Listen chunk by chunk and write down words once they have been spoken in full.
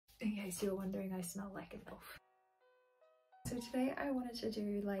In case you were wondering, I smell like a MILF. So today I wanted to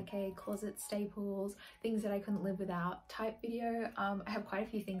do like a closet staples, things that I couldn't live without type video. I have quite a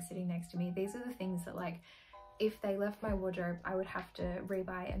few things sitting next to me. These are the things that, like, if they left my wardrobe, I would have to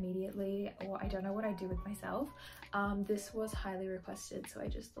rebuy immediately, or I don't know what I'd do with myself. This was highly requested, so I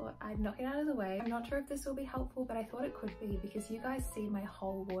just thought I'd knock it out of the way. I'm not sure if this will be helpful, but I thought it could be, because you guys see my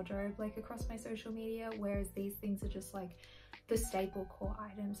whole wardrobe like across my social media, whereas these things are just like the staple core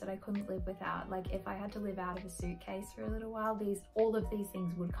items that I couldn't live without. Like if I had to live out of a suitcase for a little while, all of these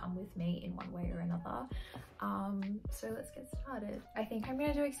things would come with me in one way or another. So let's get started. I think I'm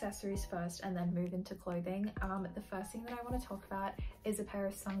gonna do accessories first and then move into clothing. The first thing that I want to talk about is a pair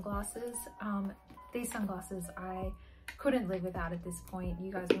of sunglasses. These sunglasses I couldn't live without at this point.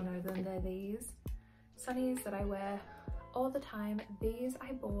 You guys will know them. They're these sunnies that I wear all the time. These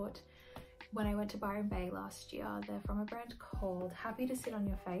I bought when I went to Byron Bay last year. They're from a brand called Happy to Sit on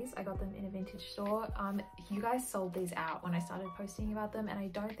Your Face. I got them in a vintage store. You guys sold these out when I started posting about them, and I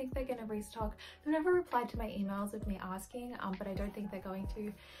don't think they're gonna restock. They've never replied to my emails of me asking, but I don't think they're going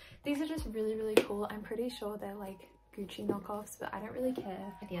to. These are just really, really cool. I'm pretty sure they're like Gucci knockoffs, but I don't really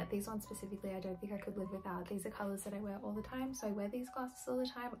care. Yeah, these ones specifically, I don't think I could live without. These are colors that I wear all the time, so I wear these glasses all the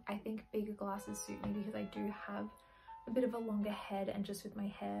time. I think bigger glasses suit me because I do have a bit of a longer head, and just with my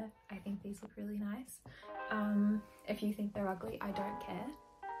hair, I think these look really nice. If you think they're ugly, I don't care.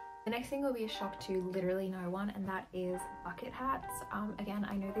 The next thing will be a shock to literally no one, and that is bucket hats. Again,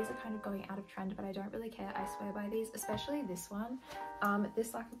 I know these are kind of going out of trend, but I don't really care. I swear by these, especially this one.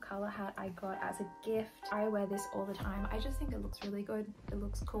 This lack of color hat I got as a gift. I wear this all the time. I just think it looks really good. It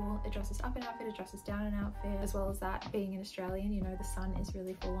looks cool. It dresses up an outfit, it dresses down an outfit, as well as that being an Australian, you know, the sun is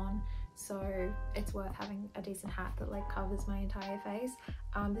really full on. So it's worth having a decent hat that like covers my entire face.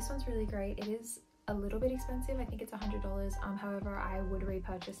 This one's really great. It is a little bit expensive. I think it's $100. However, I would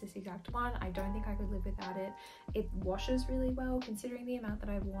repurchase this exact one. I don't think I could live without it. It washes really well considering the amount that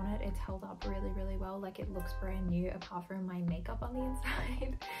I've worn it. It's held up really, really well. Like it looks brand new apart from my makeup on the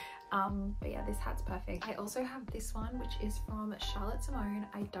inside. But yeah, this hat's perfect. I also have this one, which is from Charlotte Simone.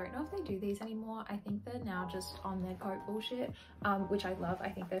 I don't know if they do these anymore. I think they're now just on their coat bullshit, which I love. I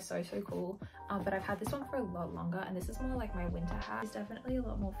think they're so, so cool. But I've had this one for a lot longer, and this is more like my winter hat. It's definitely a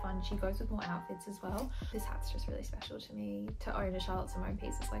lot more fun. She goes with more outfits as well. This hat's just really special to me. To own a Charlotte Simone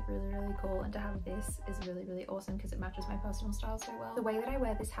piece is like really, really cool, and to have this is really, really awesome because it matches my personal style so well. The way that I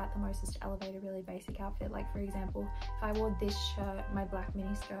wear this hat the most is to elevate a really basic outfit. Like for example, if I wore this shirt, my black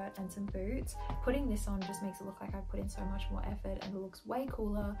mini skirt, and some boots, putting this on just makes it look like I've put in so much more effort, and it looks way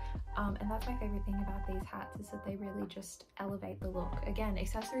cooler. And that's my favorite thing about these hats, is that they really just elevate the look. Again,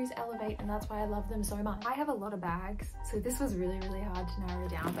 accessories elevate, and that's why I love them so much. I have a lot of bags, so this was really, really hard to narrow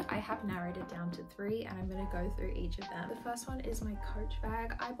down, but I have narrowed it down to 3, and I'm going to go through each of them. The first one is my Coach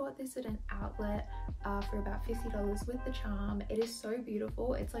bag. I bought this at an outlet for about $50 with the charm. It is so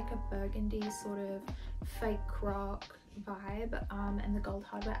beautiful. It's like a burgundy sort of fake croc vibe, and the gold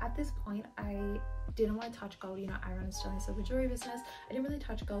hardware. At this point, I didn't want to touch gold. You know, I run a sterling silver jewelry business. I didn't really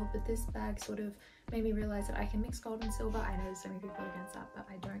touch gold, but this bag sort of made me realize that I can mix gold and silver. I know there's so many people against that, but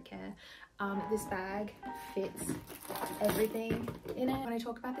I don't care. This bag fits everything in it. When I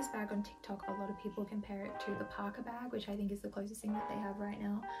talk about this bag on TikTok, a lot of people compare it to the Parker bag, which I think is the closest thing that they have right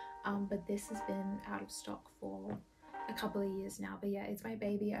now. But this has been out of stock for a couple of years now. But yeah, it's my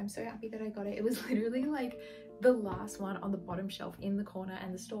baby. I'm so happy that I got it. It was literally like the last one on the bottom shelf in the corner,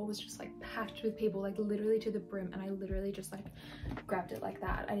 and the store was just like packed with people, like literally to the brim, and I literally just like grabbed it like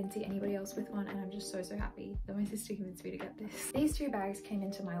that. I didn't see anybody else with one, and I'm just so, so happy that my sister convinced me to get this. These 2 bags came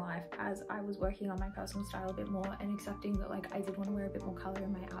into my life as I was working on my personal style a bit more and accepting that like I did want to wear a bit more color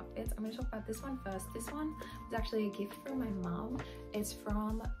in my outfits. I'm going to talk about this one first. This one was actually a gift from my mum. It's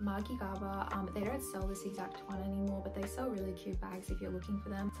from Margie Garber. They don't sell this exact one anymore, but they sell really cute bags if you're looking for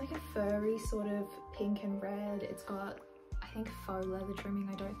them. It's like a furry sort of pink and red. It's got, I think, faux leather trimming.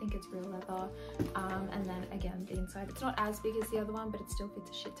 I don't think it's real leather. And then again, the inside, it's not as big as the other one, but it still fits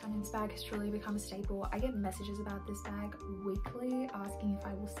a shit ton in this bag. It's truly become a staple. I get messages about this bag weekly asking if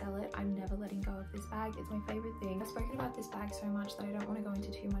I will sell it. I'm never letting go of this bag. It's my favorite thing. I've spoken about this bag so much that I don't want to go into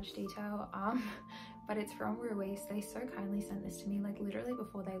too much detail. But it's from Ruiz. They so kindly sent this to me, like literally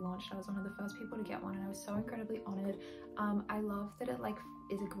before they launched. I was one of the first people to get one, and I was so incredibly honored. I love that it like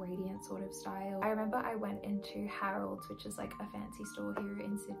is a gradient sort of style. I remember I went into Harrods, which is like a fancy store here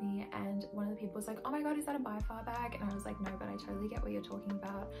in Sydney, and one of the people was like, oh my god, is that a By Far bag? And I was like, no, but I totally get what you're talking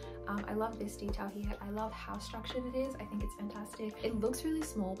about. I love this detail here. I love how structured it is. I think it's fantastic. It looks really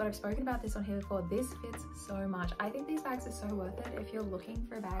small, but I've spoken about this on here before. This fits so much. I think these bags are so worth it. If you're looking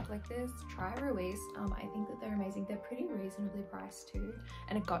for a bag like this, try Ruiz. I think that they're amazing. They're pretty reasonably priced too,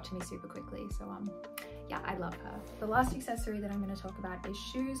 and it got to me super quickly, so yeah, I love her. The last accessory that I'm going to talk about is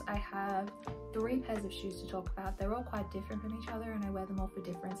shoes. I have 3 pairs of shoes to talk about. They're all quite different from each other and I wear them all for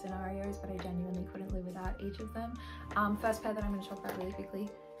different scenarios, but I genuinely couldn't live without each of them. First pair that I'm going to talk about really quickly,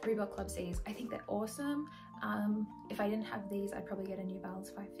 Reebok Club C's. I think they're awesome. If I didn't have these, I'd probably get a New Balance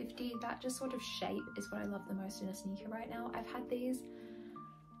 550. That just sort of shape is what I love the most in a sneaker right now. I've had these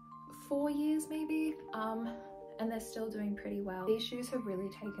 4 years maybe, and they're still doing pretty well. These shoes have really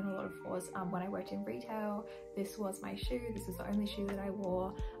taken a lot of force. When I worked in retail, this was my shoe. This is the only shoe that I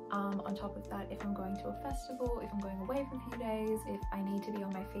wore. On top of that, if I'm going to a festival, if I'm going away for a few days, if I need to be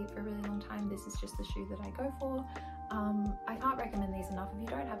on my feet for a really long time, this is just the shoe that I go for. I can't recommend these enough. If you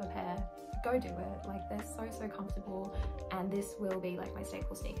don't have a pair, go do it. Like, they're so comfortable, and this will be like my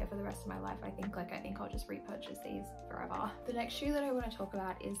staple sneaker for the rest of my life. I think I'll just repurchase these forever. The next shoe that I want to talk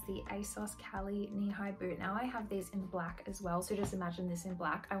about is the ASOS Cali knee-high boot. Now I have these in black as well, so just imagine this in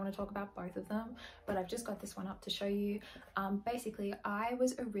black. I want to talk about both of them, but I've just got this one up to show you. Basically, I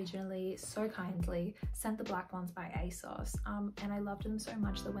was originally so kindly sent the black ones by ASOS, and I loved them so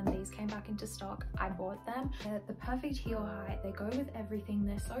much that when these came back into stock, I bought them. They're the perfect heel height. They go with everything.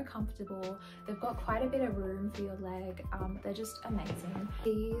 They're so comfortable. They've got quite a bit of room for your leg. They're just amazing.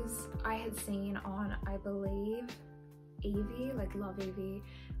 These I had seen on, I believe, Evie, like Love Evie,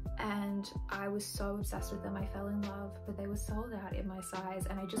 and I was so obsessed with them. I fell in love, but they were sold out in my size,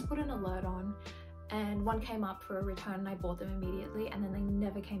 and I just put an alert on, and one came up for a return and I bought them immediately, and then they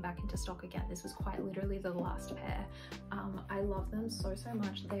never came back into stock again. This was quite literally the last pair. I love them so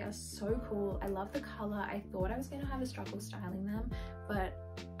much. They are so cool. I love the color. I thought I was going to have a struggle styling them, but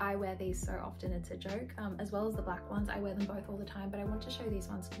I wear these so often it's a joke. As well as the black ones, I wear them both all the time, but I want to show these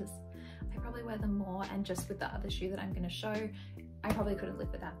ones because I probably wear them more, and just with the other shoe that I'm going to show, I probably couldn't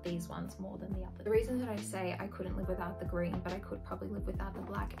live without these ones more than the other. The reason that I say I couldn't live without the green, but I could probably live without the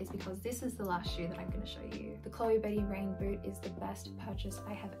black, is because this is the last shoe that I'm going to show you. The Chloe Betty Rain boot is the best purchase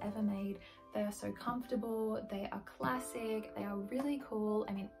I have ever made. They are so comfortable, they are classic, they are really cool.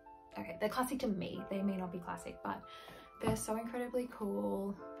 I mean, okay, they're classic to me. They may not be classic, but they're so incredibly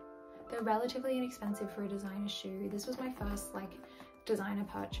cool. They're relatively inexpensive for a designer shoe. This was my first like designer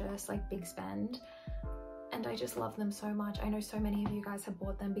purchase, like big spend. And I just love them so much. I know so many of you guys have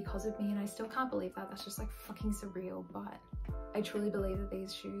bought them because of me, and I still can't believe that. That's just like fucking surreal, but I truly believe that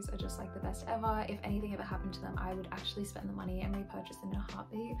these shoes are just like the best ever. If anything ever happened to them, I would actually spend the money and repurchase them in a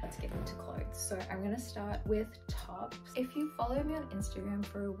heartbeat. Let's get into clothes. So I'm gonna start with tops. If you follow me on Instagram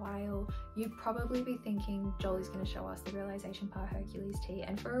for a while, you'd probably be thinking Jolie's gonna show us the Realization Per Hercules tee,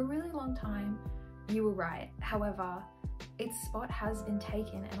 and for a really long time, you were right. However, its spot has been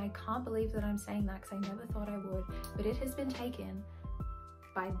taken, and I can't believe that I'm saying that because I never thought I would, but it has been taken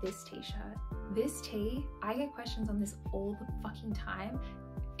by this t-shirt. This tee, I get questions on this all the fucking time.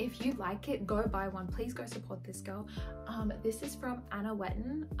 If you like it, go buy one. Please go support this girl. This is from Anna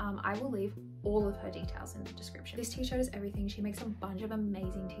Wetton. I will leave all of her details in the description. This t-shirt is everything. She makes a bunch of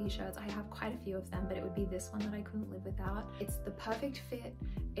amazing t-shirts. I have quite a few of them, but it would be this one that I couldn't live without. It's the perfect fit.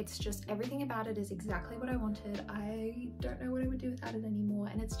 It's just everything about it is exactly what I wanted. I don't know what I would do without it anymore,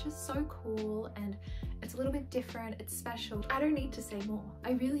 and it's just so cool, and it's a little bit different. It's special. I don't need to say more.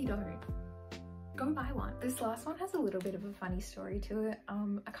 I really don't. Go buy one. This last one has a little bit of a funny story to it.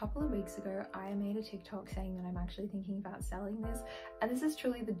 A couple of weeks ago, I made a TikTok saying that I'm actually thinking about selling this, and this is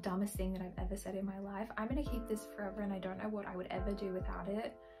truly the dumbest thing that I've ever said in my life. I'm gonna keep this forever, and I don't know what I would ever do without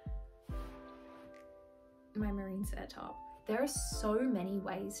it. My marine set top. There are so many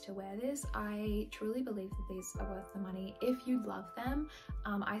ways to wear this. I truly believe that these are worth the money if you love them.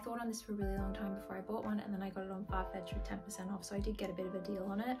 I thought on this for a really long time before I bought one, and then I got it on Farfetch with 10% off, so I did get a bit of a deal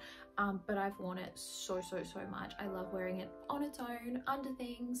on it. But I've worn it so much. I love wearing it on its own, under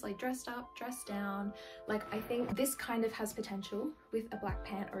things, like dressed up, dressed down. Like, I think this kind of has potential with a black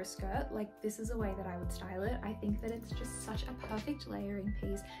pant or a skirt. Like, this is a way that I would style it. I think that it's just such a perfect layering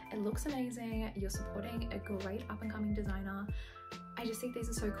piece. It looks amazing. You're supporting a great up-and-coming designer. I just think these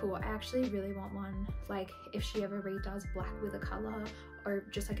are so cool. I actually really want one. Like, if she ever redoes black with a color, or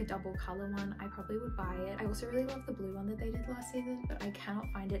just like a double color one, I probably would buy it. I also really love the blue one that they did last season, but I cannot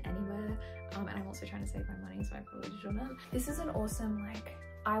find it anywhere. And I'm also trying to save my money, so I probably shouldn't. This is an awesome like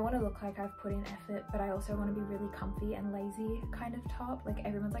I want to look like I've put in effort, but I also want to be really comfy and lazy kind of top. Like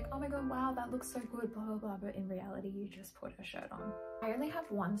everyone's like, oh my god, wow, that looks so good, blah blah blah, but in reality you just put a shirt on. I only have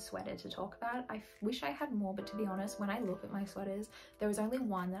one sweater to talk about. I wish I had more, but to be honest, when I look at my sweaters, there was only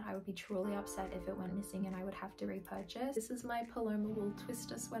one that I would be truly upset if it went missing and I would have to repurchase. This is my Paloma wool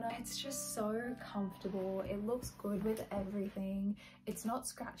twister sweater. It's just so comfortable. It looks good with everything. It's not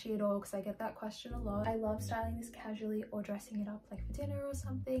scratchy at all, because I get that question a lot. I love styling this casually or dressing it up like for dinner or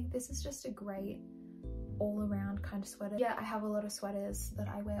something. This is just a great all-around kind of sweater. Yeah, I have a lot of sweaters that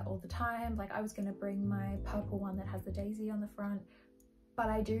I wear all the time. Like I was gonna bring my purple one that has the daisy on the front, but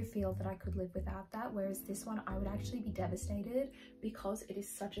I do feel that I could live without that, whereas this one I would actually be devastated because it is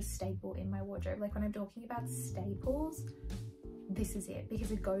such a staple in my wardrobe. Like when I'm talking about staples, this is it,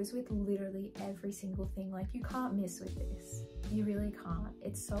 because it goes with literally every single thing. Like you can't miss with this. You really can't.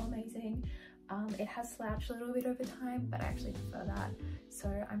 It's so amazing. It has slouched a little bit over time, but I actually prefer that, so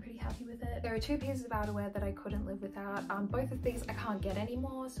I'm pretty happy with it. There are two pieces of outerwear that I couldn't live without. Both of these I can't get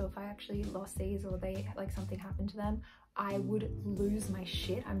anymore, so if I actually lost these or they like something happened to them, I would lose my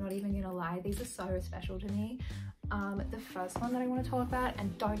shit. I'm not even gonna lie, these are so special to me. The first one that I want to talk about,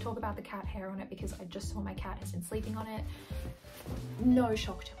 and don't talk about the cat hair on it because I just saw my cat has been sleeping on it. No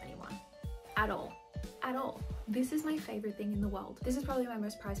shock to anyone at all. At all. This is my favorite thing in the world. This is probably my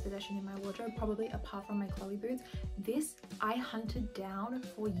most prized possession in my wardrobe, probably apart from my Chloe boots. This I hunted down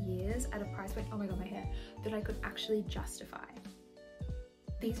for years at a price point, oh my god, my hair, that I could actually justify.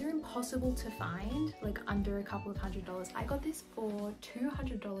 These are impossible to find, like under a couple of $100s. I got this for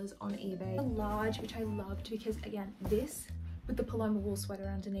 $200 on eBay. A large, which I loved because again, this with the Paloma wool sweater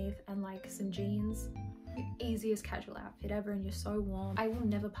underneath and like some jeans, easiest casual outfit ever, and you're so warm. I will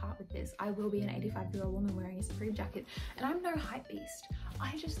never part with this. I will be an 85-year-old woman wearing a Supreme jacket, and I'm no hype beast.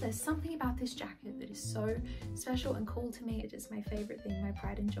 There's something about this jacket that is so special and cool to me. It is my favorite thing, my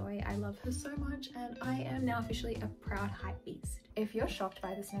pride and joy. I love her so much, and I am now officially a proud hype beast. If you're shocked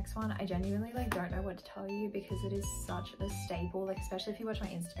by this next one, I genuinely like don't know what to tell you because it is such a staple, like especially if you watch my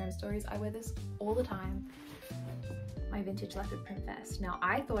Instagram stories. I wear this all the time. My vintage leopard print vest. Now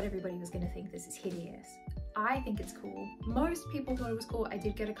I thought everybody was going to think this is hideous. I think it's cool. Most people thought it was cool. I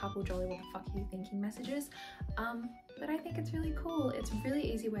did get a couple jolly what the fuck are you thinking messages, but I think it's really cool. It's a really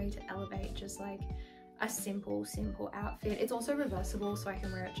easy way to elevate just like a simple outfit. It's also reversible, so I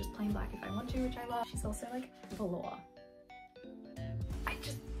can wear it just plain black if I want to, which I love. She's also like velour.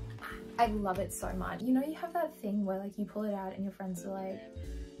 I love it so much. You know, you have that thing where like you pull it out and your friends are like,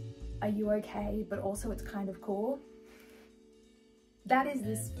 are you okay? But also it's kind of cool. That is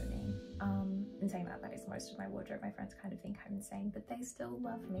this for me. In saying that, that is most of my wardrobe. My friends kind of think I'm insane, but they still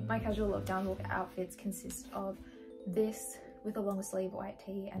love me. My casual lockdown look outfits consist of this with a long sleeve white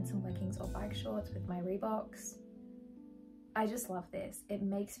tee and some leggings or bike shorts with my Reeboks. I just love this. It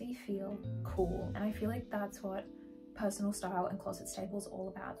makes me feel cool, and I feel like that's what personal style and closet staples all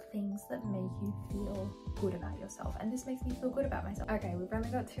about. Things that make you feel good about yourself, and this makes me feel good about myself. Okay, we've only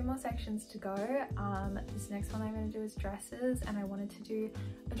got 2 more sections to go. This next one I'm going to do is dresses, and I wanted to do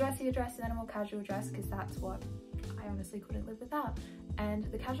a dressier dress and then a more casual dress because that's what I honestly couldn't live without. And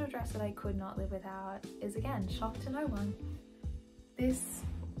the casual dress that I could not live without is, again, shock to no one, this,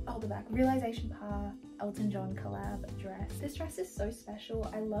 hold it back, Realization Pa Elton John collab dress. This dress is so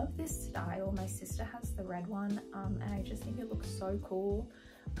special. I love this style. My sister has the red one, and I just think it looks so cool.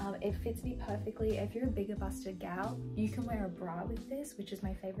 It fits me perfectly. If you're a bigger busted gal, you can wear a bra with this, which is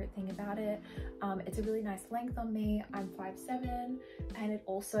my favorite thing about it. It's a really nice length on me. I'm 5'7", and it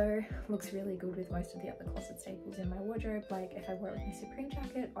also looks really good with most of the other closet staples in my wardrobe, like if I wore it with my Supreme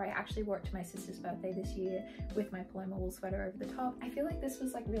jacket, or I actually wore it to my sister's birthday this year with my Paloma wool sweater over the top. I feel like this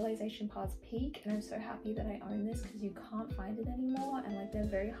was like Realization Pa's peak, and I'm so happy that I own this because you can't find it anymore, and like they're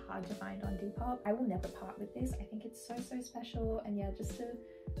very hard to find on Depop. I will never part with this. I think it's so special, and yeah, just to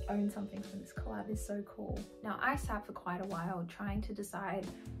own something from this collab is so cool. Now I sat for quite a while trying to decide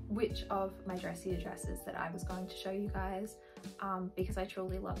which of my dressier dresses that I was going to show you guys, because I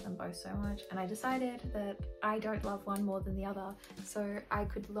truly love them both so much, and I decided that I don't love one more than the other, so I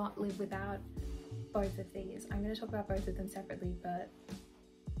could not live without both of these. I'm going to talk about both of them separately, but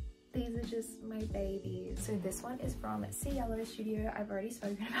these are just my babies. So this one is from C Yellow Studio. I've already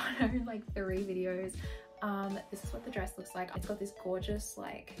spoken about her in like 3 videos. This is what the dress looks like. It's got this gorgeous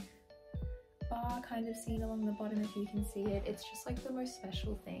like bar kind of scene along the bottom if you can see it. It's just like the most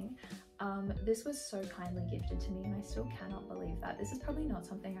special thing. This was so kindly gifted to me, and I still cannot believe that. This is probably not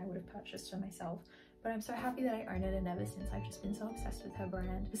something I would have purchased for myself, but I'm so happy that I own it, and ever since I've just been so obsessed with her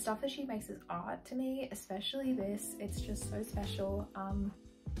brand. The stuff that she makes is art to me, especially this. It's just so special.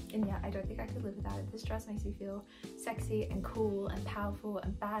 And yeah, I don't think I could live without it. This dress makes me feel sexy and cool and powerful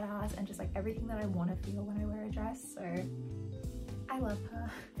and badass and just like everything that I want to feel when I wear a dress. So I love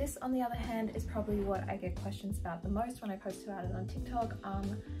her. This, on the other hand, is probably what I get questions about the most when I post about it on TikTok.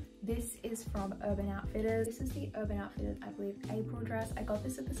 This is from Urban Outfitters. This is the Urban Outfitters, I believe, April dress. I got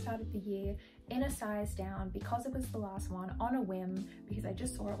this at the start of the year in a size down because it was the last one, on a whim, because I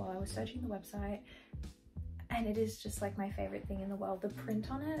just saw it while I was searching the website. And it is just like my favorite thing in the world. The print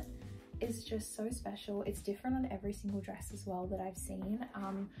on it is just so special. It's different on every single dress as well that I've seen.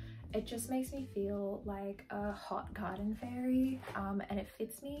 It just makes me feel like a hot garden fairy, and it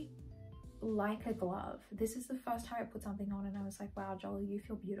fits me like a glove. This is the first time I put something on and I was like, wow, Jolie, you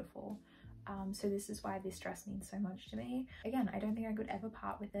feel beautiful. So this is why this dress means so much to me. Again, I don't think I could ever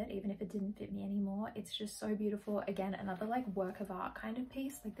part with it, even if it didn't fit me anymore. It's just so beautiful. Again, another like work of art kind of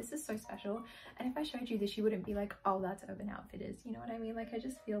piece. Like, this is so special. And if I showed you this, you wouldn't be like, oh, that's Urban Outfitters. You know what I mean? Like, I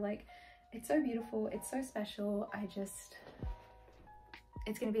just feel like it's so beautiful. It's so special.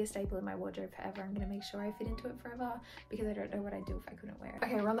 It's going to be a staple in my wardrobe forever. I'm going to make sure I fit into it forever because I don't know what I'd do if I couldn't wear it.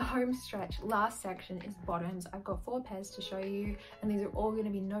 Okay, we're on the home stretch. Last section is bottoms. I've got 4 pairs to show you, and these are all going to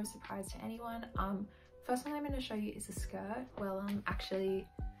be no surprise to anyone. First one I'm going to show you is a skirt. Well, actually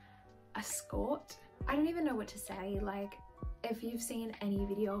a skirt. I don't even know what to say. Like, if you've seen any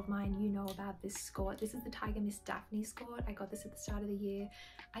video of mine, you know about this skirt. This is the Tiger Miss Daphne skirt. I got this at the start of the year.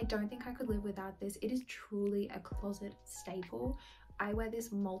 I don't think I could live without this. It is truly a closet staple. I wear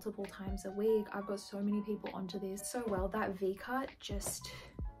this multiple times a week. I've got so many people onto this so well. That V-cut just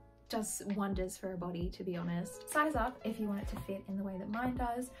does wonders for a body, to be honest. Size up if you want it to fit in the way that mine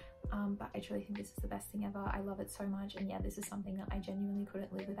does. But I truly think this is the best thing ever. I love it so much, and yeah, this is something that I genuinely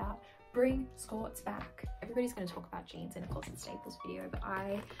couldn't live without. Bring skirts back. Everybody's going to talk about jeans in a closet staples video, but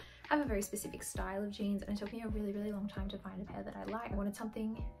I have a very specific style of jeans, and it took me a really long time to find a pair that I like. I wanted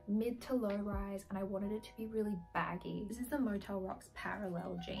something mid to low rise, and I wanted it to be really baggy. This is the Motel Rocks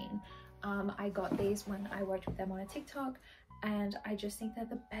Parallel jean. I got these when I worked with them on a TikTok, and I just think they're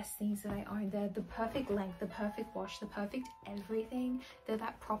the best things that I own. They're the perfect length, the perfect wash, the perfect everything. They're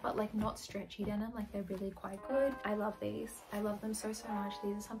that proper, like, not stretchy denim. Like, they're really quite good. I love these. I love them so much.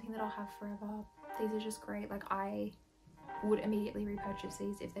 These are something that I'll have forever. These are just great. Like, I would immediately repurchase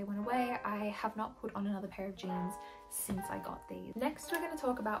these if they went away. I have not put on another pair of jeans since I got these. Next, we're going to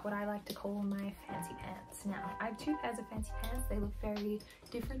talk about what I like to call my fancy pants. Now, I have 2 pairs of fancy pants. They look very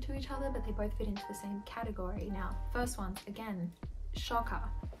different to each other, but they both fit into the same category. Now, first ones, again, shocker,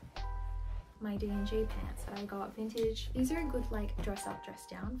 my D&G pants that I got vintage. These are a good like dress up, dress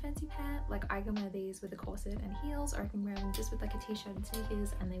down fancy pant. Like, I can wear these with a corset and heels, or I can wear them just with like a t-shirt and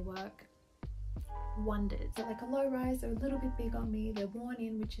sneakers, and they work wonders. They're like a low rise, they're a little bit big on me, they're worn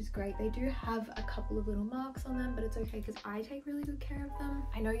in, which is great. They do have a couple of little marks on them, but it's okay because I take really good care of them.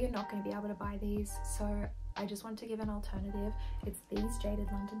 I know you're not going to be able to buy these, so I just want to give an alternative. It's these Jaded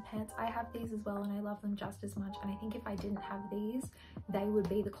London pants. I have these as well, and I love them just as much, and I think if I didn't have these, they would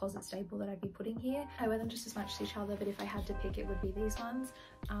be the closet staple that I'd be putting here. I wear them just as much as each other, but if I had to pick, it would be these ones.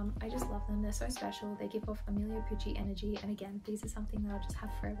 I just love them. They're so special. They give off Amelia Pucci energy, and again, these are something that I'll just have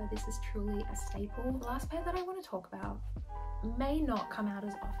forever. This is truly a staple. The last pair that I want to talk about may not come out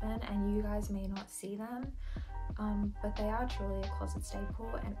as often, and you guys may not see them, but they are truly a closet staple,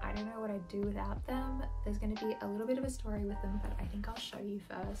 and I don't know what I'd do without them. There's going to be a little bit of a story with them, but I think I'll show you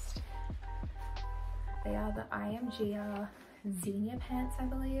first. They are the IMG Xenia pants, I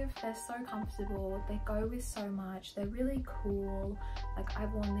believe. They're so comfortable. They go with so much. They're really cool. Like,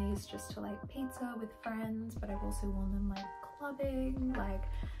 I've worn these just to like pizza with friends, but I've also worn them like clubbing. Like,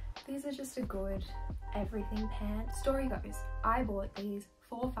 these are just a good everything pant. Story goes, I bought these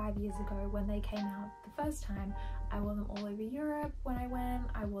 4 or 5 years ago when they came out the first time. I wore them all over Europe when I went.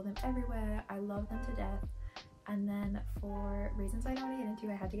 I wore them everywhere. I love them to death. And then for reasons I don't want to get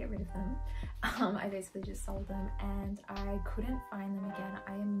into, I had to get rid of them. I basically just sold them, and I couldn't find them again.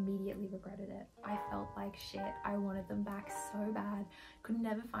 I immediately regretted it. I felt like shit. I wanted them back so bad. Could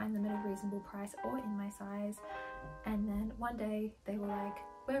never find them at a reasonable price or in my size. And then one day they were like,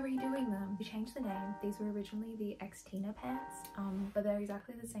 we're redoing them. We changed the name. These were originally the Xtina pants, but they're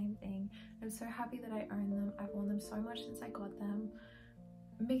exactly the same thing. I'm so happy that I own them. I've worn them so much since I got them.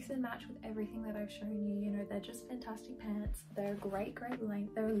 Mix and match with everything that I've shown you. You know, they're just fantastic pants. They're a great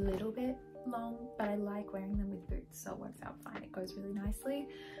length. They're a little bit long, but I like wearing them with boots, so it works out fine. It goes really nicely.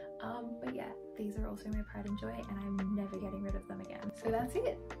 But yeah, these are also my pride and joy, and I'm never getting rid of them again. So that's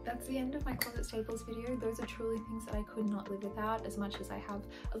it. That's the end of my closet staples video. Those are truly things that I could not live without, as much as I have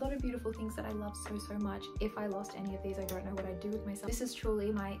a lot of beautiful things that I love so much. If I lost any of these, I don't know what I'd do with myself. This is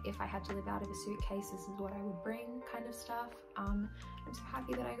truly my, if I had to live out of a suitcase, this is what I would bring kind of stuff. I'm so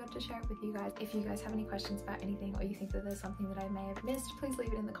happy that I got to share it with you guys. If you guys have any questions about anything, or you think that there's something that I may have missed, please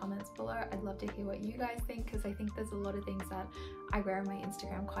leave it in the comments below. I'd love to hear what you guys think, because I think there's a lot of things that I wear on my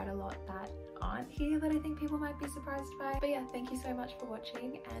Instagram quite a lot that aren't here that I think people might be surprised by. But yeah, thank you so much for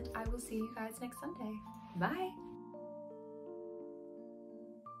watching, and I will see you guys next Sunday. Bye!